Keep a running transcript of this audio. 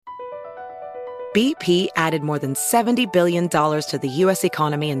BP added more than $70 billion to the U.S.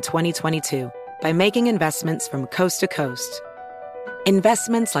 economy in 2022 by making investments from coast to coast.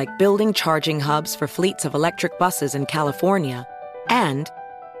 Investments like building charging hubs for fleets of electric buses in California and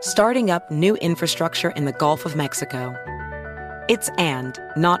starting up new infrastructure in the Gulf of Mexico. It's and,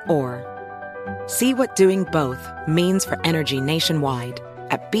 not or. See what doing both means for energy nationwide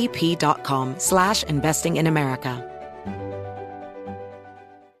at bp.com/investing in America.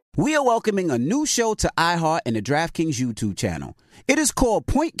 We are welcoming a new show to iHeart and the DraftKings YouTube channel. It is called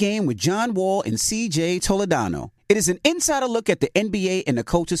Point Game with John Wall and CJ Toledano. It is an insider look at the NBA and the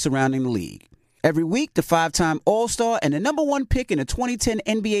coaches surrounding the league. Every week, the 5-time All-Star and the number 1 pick in the 2010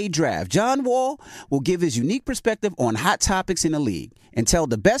 NBA Draft, John Wall, will give his unique perspective on hot topics in the league and tell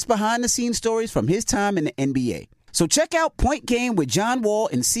the best behind-the-scenes stories from his time in the NBA. So check out Point Game with John Wall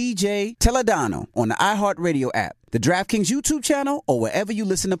and CJ Toledano on the iHeartRadio app, the DraftKings YouTube channel, or wherever you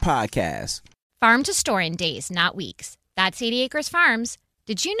listen to podcasts. Farm to store in days, not weeks. That's 80 Acres Farms.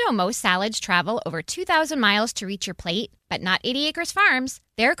 Did you know most salads travel over 2,000 miles to reach your plate? But not 80 Acres Farms.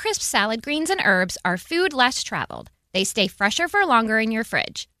 Their crisp salad greens and herbs are food less traveled. They stay fresher for longer in your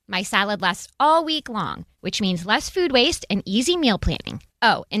fridge. My salad lasts all week long, which means less food waste and easy meal planning.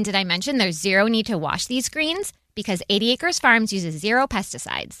 Oh, and did I mention there's zero need to wash these greens? Because 80 Acres Farms uses zero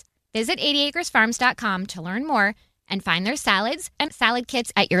pesticides. Visit 80acresfarms.com to learn more and find their salads and salad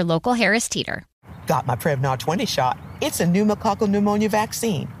kits at your local Harris Teeter. Got my Prevnar 20 shot. It's a pneumococcal pneumonia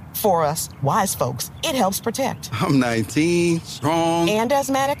vaccine. For us, wise folks, it helps protect. I'm 19, strong, and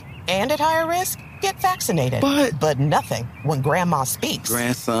asthmatic, and at higher risk. Get vaccinated. But nothing when grandma speaks.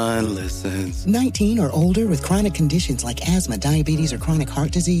 Grandson listens. 19 or older with chronic conditions like asthma, diabetes, or chronic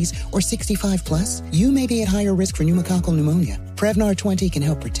heart disease, or 65 plus, you may be at higher risk for pneumococcal pneumonia. Prevnar 20 can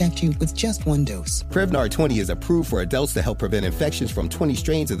help protect you with just one dose. Prevnar 20 is approved for adults to help prevent infections from 20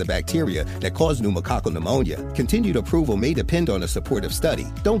 strains of the bacteria that cause pneumococcal pneumonia. Continued approval may depend on a supportive study.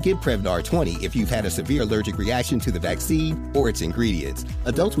 Don't get Prevnar 20 if you've had a severe allergic reaction to the vaccine or its ingredients.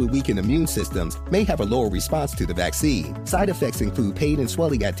 Adults with weakened immune systems may have a lower response to the vaccine. Side effects include pain and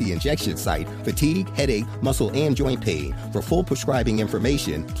swelling at the injection site, fatigue, headache, muscle, and joint pain. For full prescribing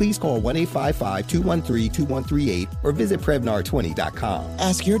information, please call 1-855-213-2138 or visit Prevnar20.com.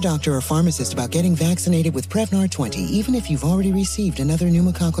 Ask your doctor or pharmacist about getting vaccinated with Prevnar 20, even if you've already received another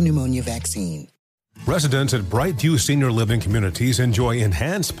pneumococcal pneumonia vaccine. Residents at Brightview Senior Living Communities enjoy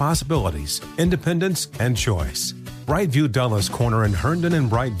enhanced possibilities, independence, and choice. Brightview Dulles Corner in Herndon and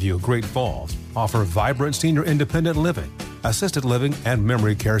Brightview, Great Falls, offer vibrant senior independent living, assisted living, and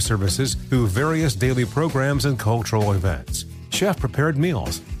memory care services through various daily programs and cultural events. Chef-prepared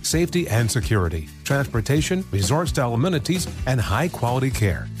meals, safety and security, transportation, resort-style amenities, and high-quality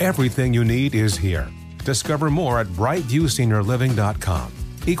care. Everything you need is here. Discover more at brightviewseniorliving.com.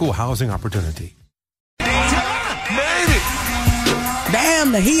 Equal housing opportunity. Made it!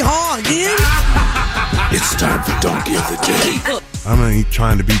 Damn, the hee-haw again? It's time for Donkey of the Day. I ain't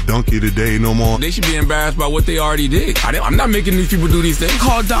trying to be Donkey of the Day no more. They should be embarrassed by what they already did. I'm not making these people do these things.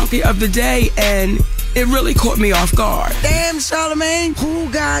 Called Donkey of the Day, and it really caught me off guard. Damn, Charlamagne,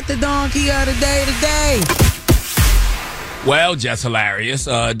 who got the Donkey of the Day today? Well, just hilarious.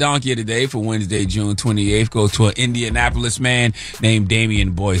 Donkey of the Day for Wednesday, June 28th goes to an Indianapolis man named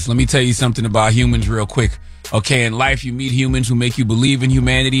Damian Boyce. Let me tell you something about humans real quick. Okay, in life, you meet humans who make you believe in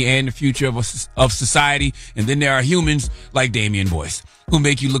humanity and the future of society. And then there are humans like Damian Boyce who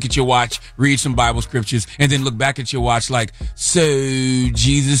make you look at your watch, read some Bible scriptures, and then look back at your watch like, so,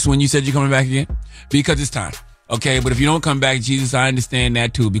 Jesus, when you said you're coming back again? Because it's time. Okay, but if you don't come back, Jesus, I understand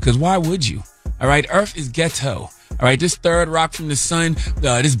that too. Because why would you? All right, Earth is ghetto. All right, this third rock from the sun,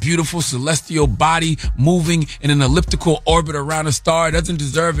 this beautiful celestial body moving in an elliptical orbit around a star doesn't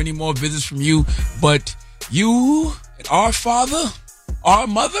deserve any more visits from you. But you, our Father, our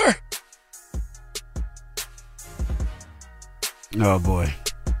Mother. Oh, boy.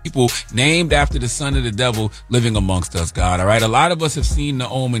 People named after the son of the devil living amongst us, God. All right. A lot of us have seen the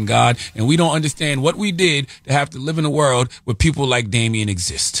omen, God, and we don't understand what we did to have to live in a world where people like Damien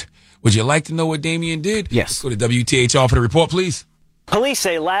exist. Would you like to know what Damien did? Yes. Let's go to WTHR for the report, please. Police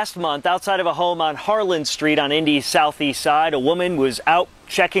say last month, outside of a home on Harlan Street on Indy's southeast side, a woman was out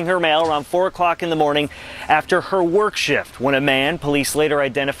checking her mail around 4 o'clock in the morning after her work shift when a man, police later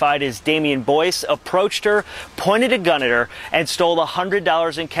identified as Damian Boyce, approached her, pointed a gun at her, and stole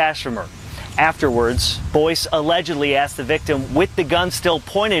 $100 in cash from her. Afterwards, Boyce allegedly asked the victim, with the gun still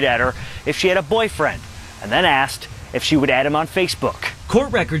pointed at her, if she had a boyfriend, and then asked if she would add him on Facebook.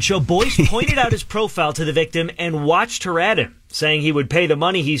 Court records show Boyce pointed out his profile to the victim and watched her add him, saying he would pay the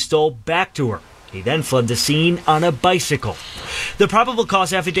money he stole back to her. He then fled the scene on a bicycle. The probable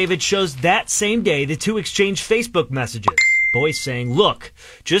cause affidavit shows that same day the two exchanged Facebook messages. Boyce saying, "Look,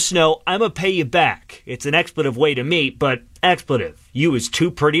 just know I'ma pay you back. It's an expletive way to meet, but expletive. You is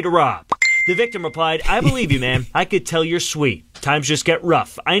too pretty to rob." The victim replied, "I believe you, man. I could tell you're sweet. Times just get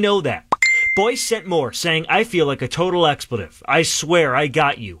rough. I know that." Boyce sent more, saying, "I feel like a total expletive. I swear I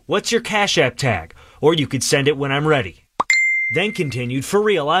got you. What's your Cash App tag? Or you could send it when I'm ready." Then continued, "For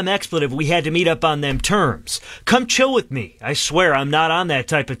real, I'm expletive. We had to meet up on them terms. Come chill with me. I swear I'm not on that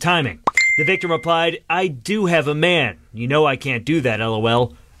type of timing." The victim replied, "I do have a man. You know I can't do that,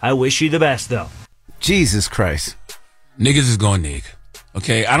 LOL. I wish you the best, though." Jesus Christ. Niggas is going nig.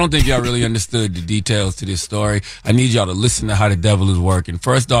 Okay, I don't think y'all really understood the details to this story. I need y'all to listen to how the devil is working.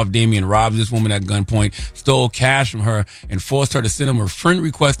 First off, Damien robbed this woman at gunpoint, stole cash from her, and forced her to send him a friend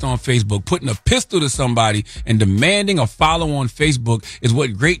request on Facebook. Putting a pistol to somebody and demanding a follow on Facebook is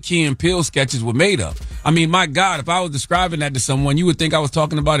what Great Key and Peele sketches were made of. I mean, my God, if I was describing that to someone, you would think I was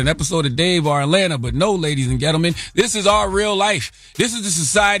talking about an episode of Dave or Atlanta. But no, ladies and gentlemen, this is our real life. This is the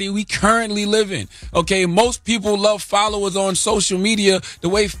society we currently live in. Okay, most people love followers on social media the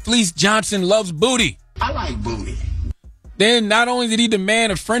way Fleece Johnson loves booty. I like booty. Then not only did he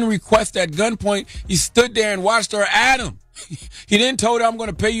demand a friend request at gunpoint, he stood there and watched her at him. He then told her, "I'm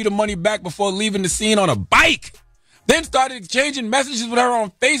going to pay you the money back before leaving the scene on a bike." Then started exchanging messages with her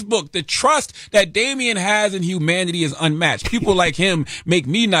on Facebook. The trust that Damien has in humanity is unmatched. People like him make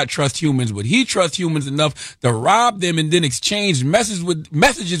me not trust humans, but he trusts humans enough to rob them and then exchange messages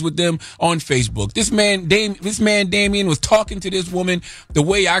with them on Facebook. This man Damien was talking to this woman the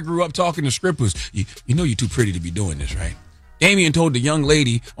way I grew up talking to strippers. You know you're too pretty to be doing this, right? Damien told the young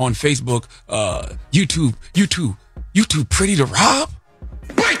lady on Facebook, you too pretty to rob?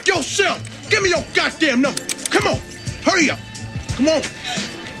 Break yourself! Give me your goddamn number! Come on! Hurry up! Come on!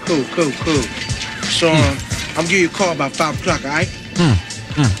 Cool. So, I'm giving you a call about 5 o'clock, all right?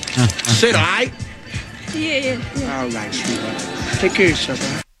 Sit, all right? Yeah. All right, sweetheart. Take care of yourself,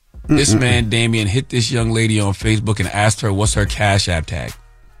 all right? This man, Damien, hit this young lady on Facebook and asked her what's her Cash App tag.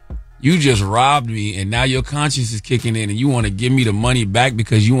 You just robbed me, and now your conscience is kicking in, and you want to give me the money back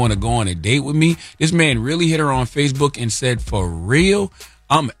because you want to go on a date with me? This man really hit her on Facebook and said, "For real?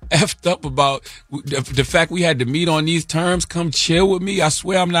 I'm effed up about the fact we had to meet on these terms. Come chill with me. I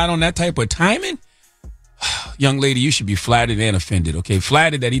swear I'm not on that type of timing." Young lady, you should be flattered and offended, okay?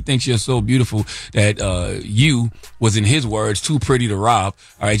 Flattered that he thinks you're so beautiful that you was, in his words, too pretty to rob.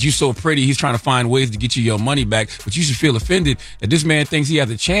 All right, you so pretty, he's trying to find ways to get you your money back. But you should feel offended that this man thinks he has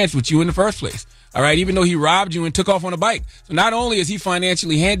a chance with you in the first place. All right, even though he robbed you and took off on a bike. So not only is he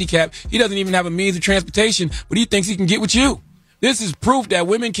financially handicapped, he doesn't even have a means of transportation, but he thinks he can get with you. This is proof that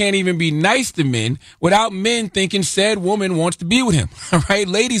women can't even be nice to men without men thinking said woman wants to be with him. All right,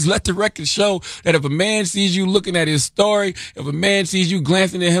 ladies, let the record show that if a man sees you looking at his story, if a man sees you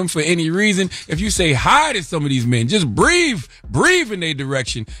glancing at him for any reason, if you say hi to some of these men, just breathe in their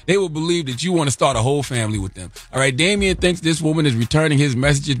direction, they will believe that you want to start a whole family with them. All right, Damien thinks this woman is returning his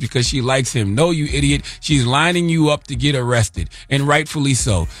messages because she likes him. No, you idiot. She's lining you up to get arrested, and rightfully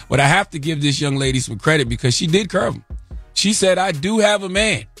so. But I have to give this young lady some credit because she did curve him. She said, "I do have a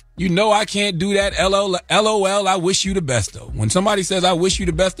man. You know I can't do that. LOL, I wish you the best, though." When somebody says, "I wish you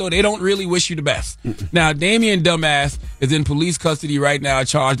the best," though, they don't really wish you the best. Now, Damien dumbass is in police custody right now,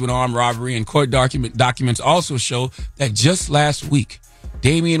 charged with armed robbery, and court documents also show that just last week,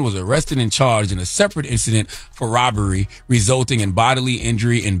 Damien was arrested and charged in a separate incident for robbery, resulting in bodily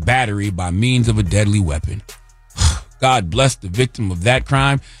injury and battery by means of a deadly weapon. God bless the victim of that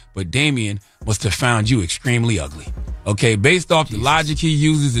crime, but Damien must have found you extremely ugly. Okay, based off the logic he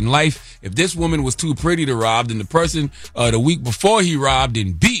uses in life, if this woman was too pretty to rob, then the person the week before he robbed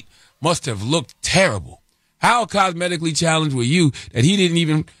and beat must have looked terrible. How cosmetically challenged were you that he didn't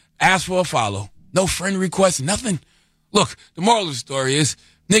even ask for a follow? No friend request, nothing? Look, the moral of the story is,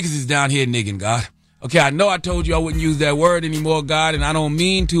 niggas is down here nigging, God. Okay, I know I told you I wouldn't use that word anymore, God, and I don't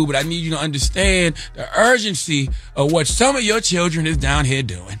mean to, but I need you to understand the urgency of what some of your children is down here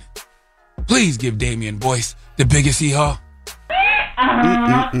doing. Please give Damien Boyce the biggest hee-haw.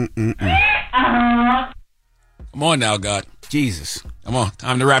 Come on now, God. Jesus. Come on,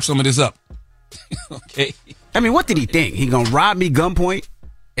 time to wrap some of this up. Okay. I mean, what did he think? He gonna rob me gunpoint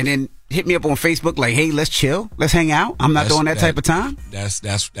and then hit me up on Facebook like, "Hey, let's chill, let's hang out"? I'm not doing that type of time.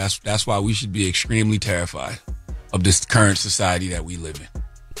 That's why we should be extremely terrified of this current society that we live in.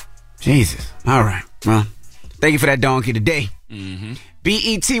 Jesus. All right. Well, thank you for that donkey today. Mm-hmm.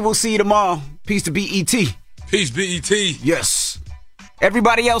 BET, we'll see you tomorrow. Peace to BET. Peace, BET. Yes.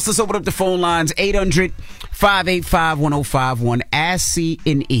 Everybody else, let's open up the phone lines. 800-585-1051. Ask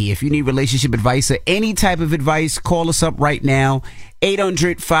C&E. If you need relationship advice or any type of advice, call us up right now.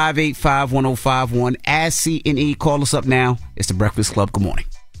 800-585-1051. Ask C&E. Call us up now. It's The Breakfast Club. Good morning.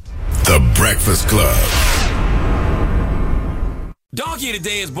 The Breakfast Club. Donkey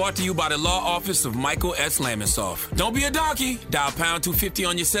Today is brought to you by the law office of Michael S. Lamonsoff. Don't be a donkey. Dial pound 250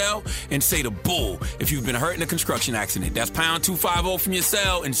 on your cell and say the bull if you've been hurt in a construction accident. That's pound 250 from your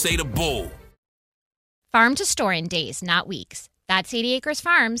cell and say the bull. Farm to store in days, not weeks. That's 80 Acres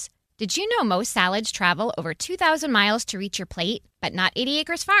Farms. Did you know most salads travel over 2,000 miles to reach your plate? But not 80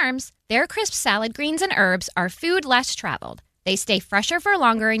 Acres Farms. Their crisp salad greens and herbs are food less traveled. They stay fresher for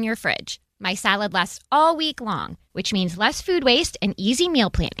longer in your fridge. My salad lasts all week long, which means less food waste and easy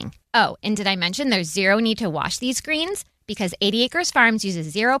meal planning. Oh, and did I mention there's zero need to wash these greens? Because 80 Acres Farms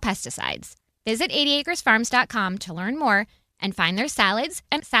uses zero pesticides. Visit 80acresfarms.com to learn more and find their salads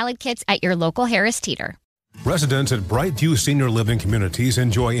and salad kits at your local Harris Teeter. Residents at Brightview Senior Living Communities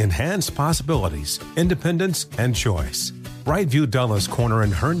enjoy enhanced possibilities, independence, and choice. Brightview Dulles Corner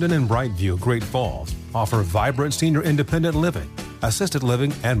in Herndon and Brightview, Great Falls, offer vibrant senior independent living, assisted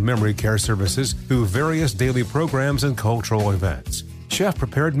living, and memory care services through various daily programs and cultural events.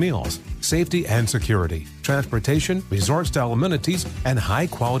 Chef-prepared meals, safety and security, transportation, resort-style amenities, and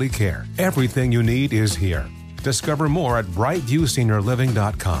high-quality care. Everything you need is here. Discover more at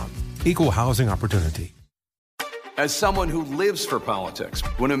brightviewseniorliving.com. Equal housing opportunity. As someone who lives for politics,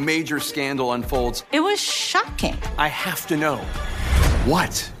 when a major scandal unfolds, it was shocking. I have to know,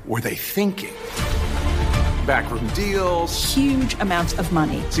 what were they thinking? Backroom deals, huge amounts of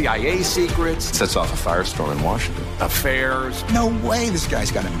money, CIA secrets, sets off a firestorm in Washington, affairs. No way this guy's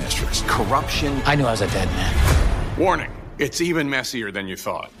got a mistress. Corruption. I knew I was a dead man. Warning, it's even messier than you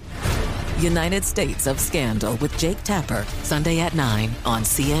thought. United States of Scandal with Jake Tapper, Sunday at 9 on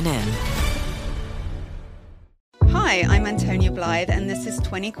CNN. Hi, I'm Antonia Blythe, and this is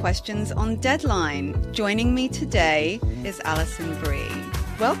 20 Questions on Deadline. Joining me today is Alison Brie.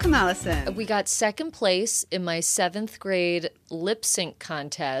 Welcome, Alison. We got second place in my 7th grade lip sync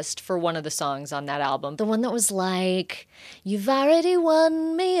contest for one of the songs on that album. The one that was like, "You've already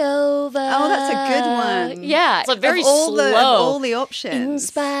won me over." Oh, that's a good one. Yeah. It's like very slow. Of all the options. In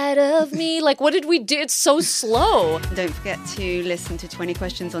spite of me. Like, what did we do? It's so slow. Don't forget to listen to 20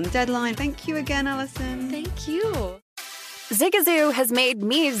 Questions on Deadline. Thank you again, Alison. Thank you. Zigazoo has made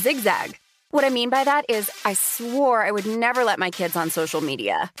me zigzag. What I mean by that is I swore I would never let my kids on social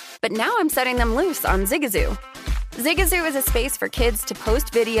media. But now I'm setting them loose on Zigazoo. Zigazoo is a space for kids to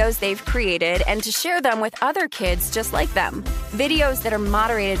post videos they've created and to share them with other kids just like them. Videos that are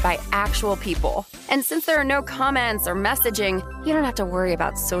moderated by actual people. And since there are no comments or messaging, you don't have to worry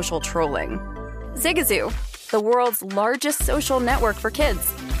about social trolling. Zigazoo, the world's largest social network for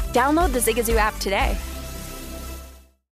kids. Download the Zigazoo app today.